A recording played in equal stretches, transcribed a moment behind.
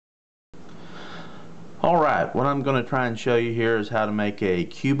Alright, what I'm going to try and show you here is how to make a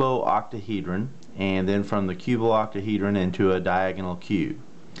cuboctahedron, and then from the cuboctahedron into a diagonal cube.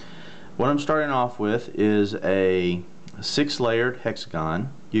 What I'm starting off with is a 6-layered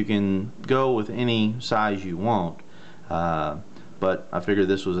hexagon. You can go with any size you want, but I figured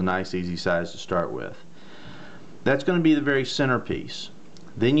this was a nice easy size to start with. That's going to be the very centerpiece.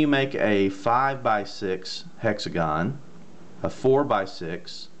 Then you make a 5x6 hexagon, a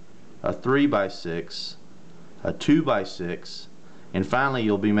 4x6, a 3x6, a 2x6, and finally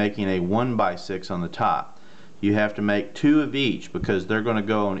you'll be making a 1x6 on the top. You have to make 2 of each because they're going to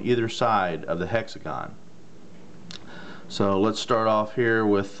go on either side of the hexagon. So let's start off here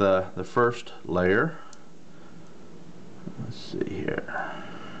with the first layer. Let's see here.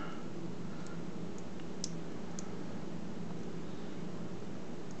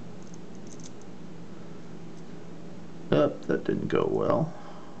 Oh, that didn't go well.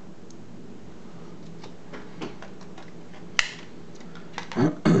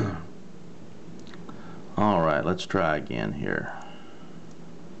 Alright, let's try again here.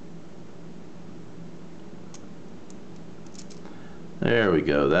 There we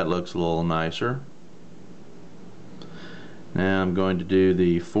go. That looks a little nicer. Now I'm going to do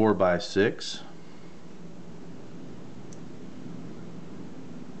the 4x6.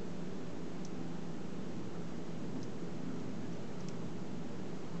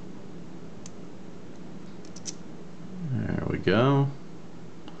 There we go.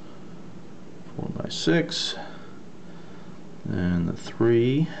 4x6, and the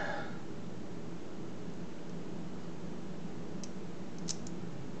 3.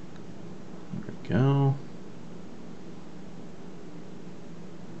 There we go.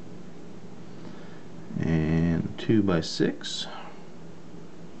 And 2x6.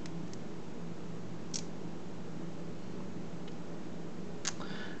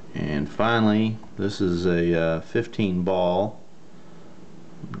 And finally, this is a 15 ball.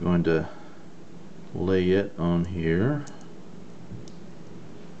 I'm going to lay it on here.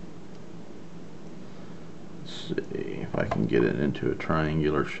 Let's see if I can get it into a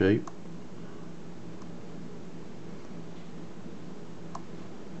triangular shape.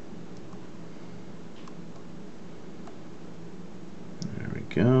 There we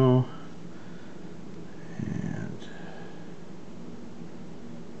go. And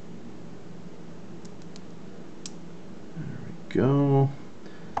there we go.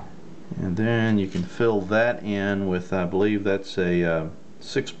 And then you can fill that in with, I believe that's a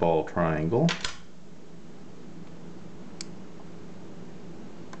 6-ball triangle.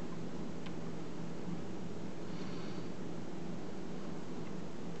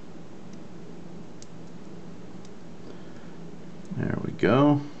 There we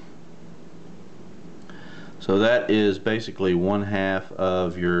go. So that is basically 1/2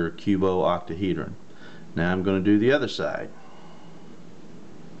 of your cuboctahedron. Now I'm going to do the other side.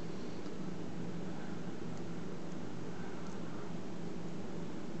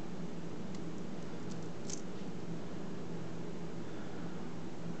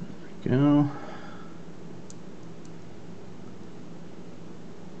 Go.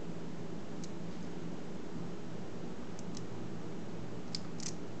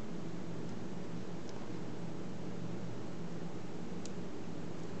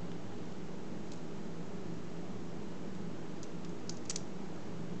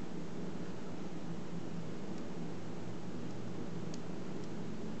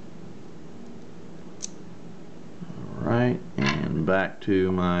 All right, and back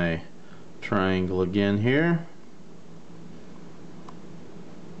to my triangle again here.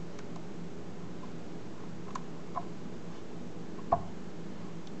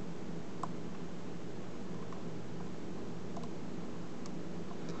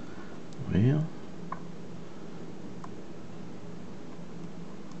 Well,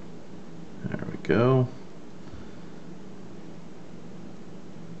 there we go.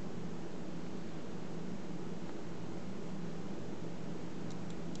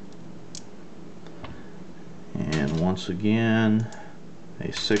 Once again, a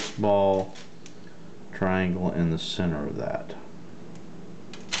 6-ball triangle in the center of that.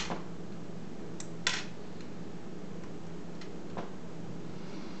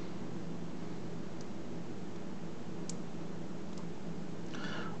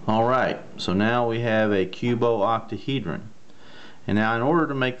 Alright, so now we have a cuboctahedron. And now in order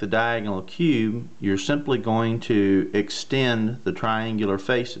to make the diagonal cube, you're simply going to extend the triangular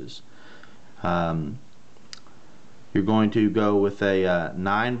faces. You're going to go with a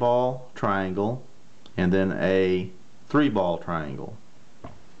 9-ball triangle and then a 3-ball triangle.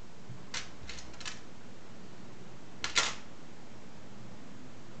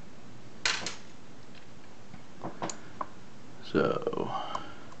 So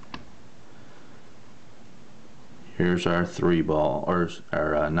here's our 3-ball, or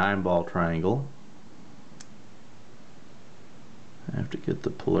our 9-ball triangle. I have to get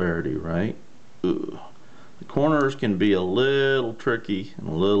the polarity right. Ooh. The corners can be a little tricky and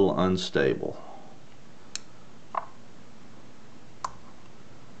a little unstable.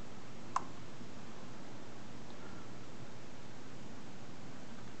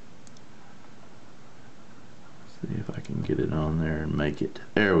 See if I can get it on there and make it.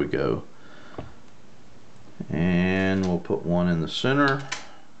 There we go. And we'll put one in the center.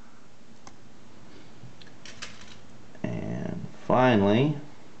 And finally,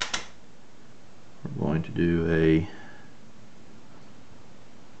 we're going to do a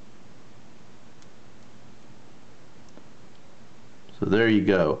so there you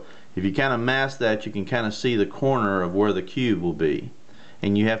go. If you kind of mask that, you can kind of see the corner of where the cube will be.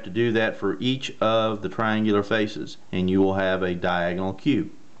 And you have to do that for each of the triangular faces, and you will have a diagonal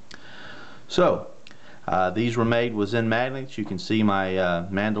cube. So these were made with Zen Magnets. You can see my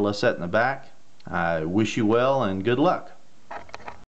mandala set in the back. I wish you well and good luck.